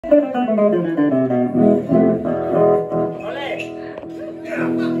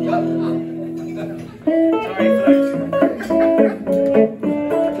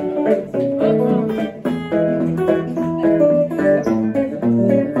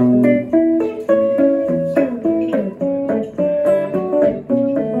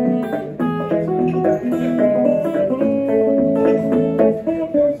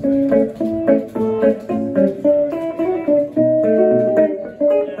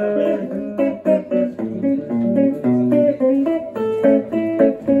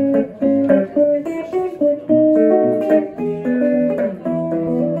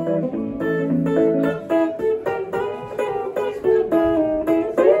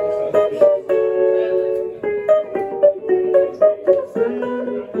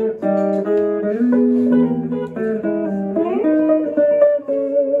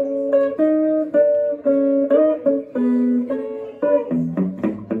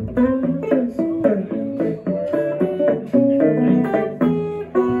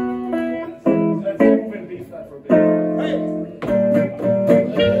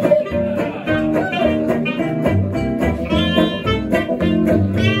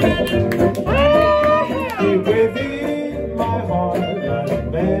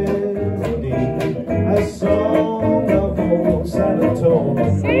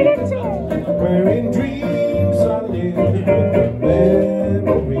Where in dreams I live with the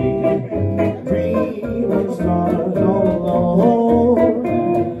memory, dreaming stars all alone.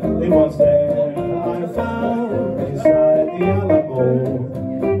 It was there I found beside the Alamo,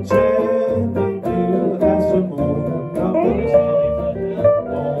 chanting till as the moon comes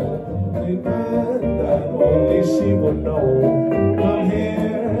only man that only she would know. Come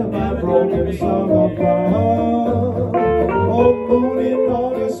hear my broken song of love. Oh, moon in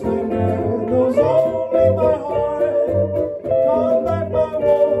August winter knows only my heart. Come back, my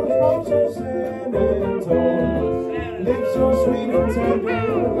rose, Rose of San Antone. Lips so sweet and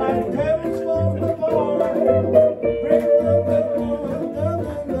tender, like heaven's love apart. Bring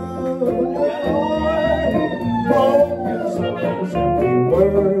broken songs, every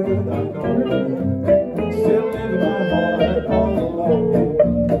word I know, still in my heart all alone.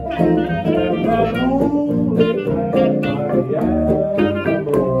 And the only man I am, and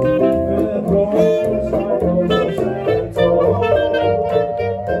rose like Rose of San Antone.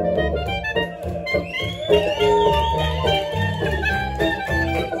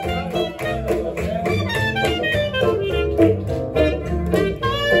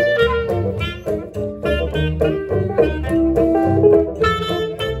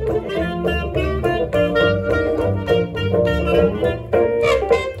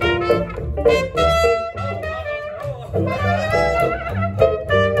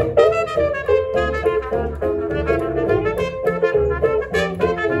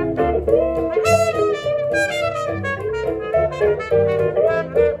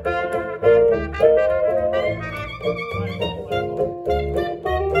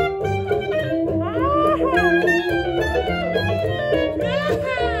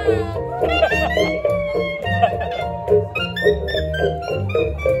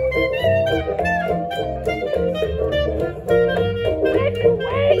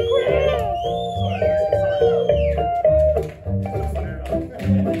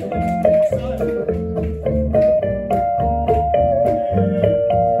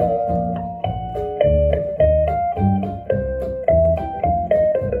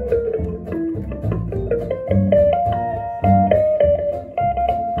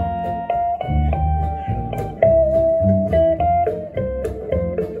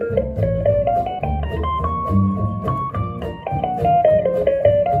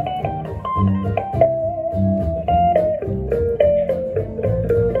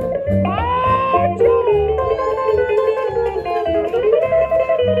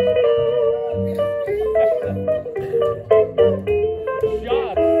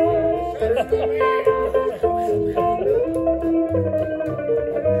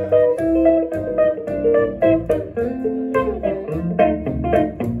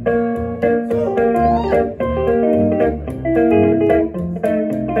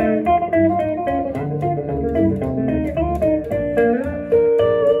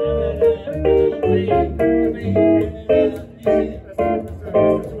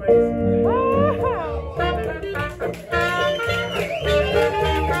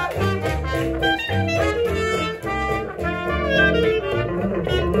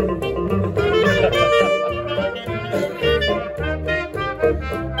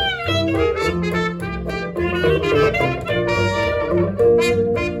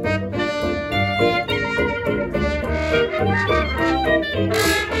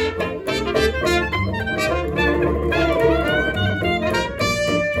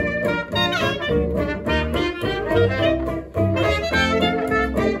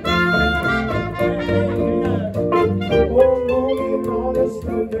 glorious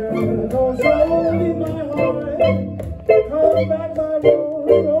splendor knows only my heart. Come back, my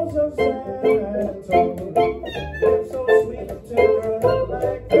rose of San Antone. It's so sweet and tender,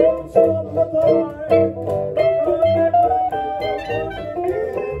 like rose from the park. Come back, my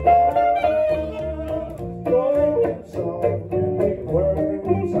broken song, and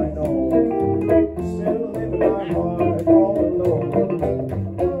words I know, still in my heart all alone.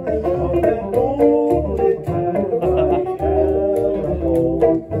 Of that lonely time by the Alamo,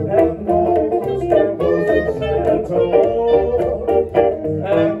 and rose, my rose of San Antone,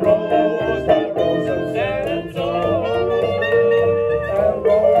 and rose, my rose of San Antone, and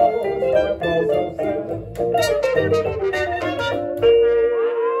rose, my rose of San Antone.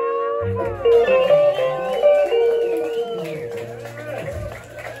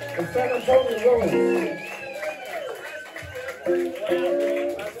 The San Antonio Rose.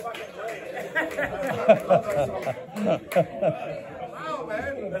 Wow,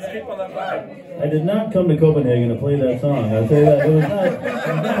 man. Let's keep on that vibe. I did not come to Copenhagen to play that song. I'll tell you that. It was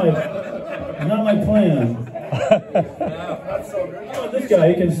not my plan. That's so good. Oh, this guy,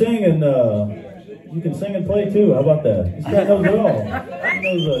 he can sing and play too. How about that? This guy knows it all.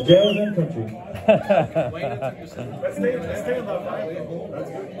 He knows jazz and country. Let's stay on that vibe. That's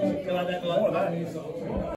good.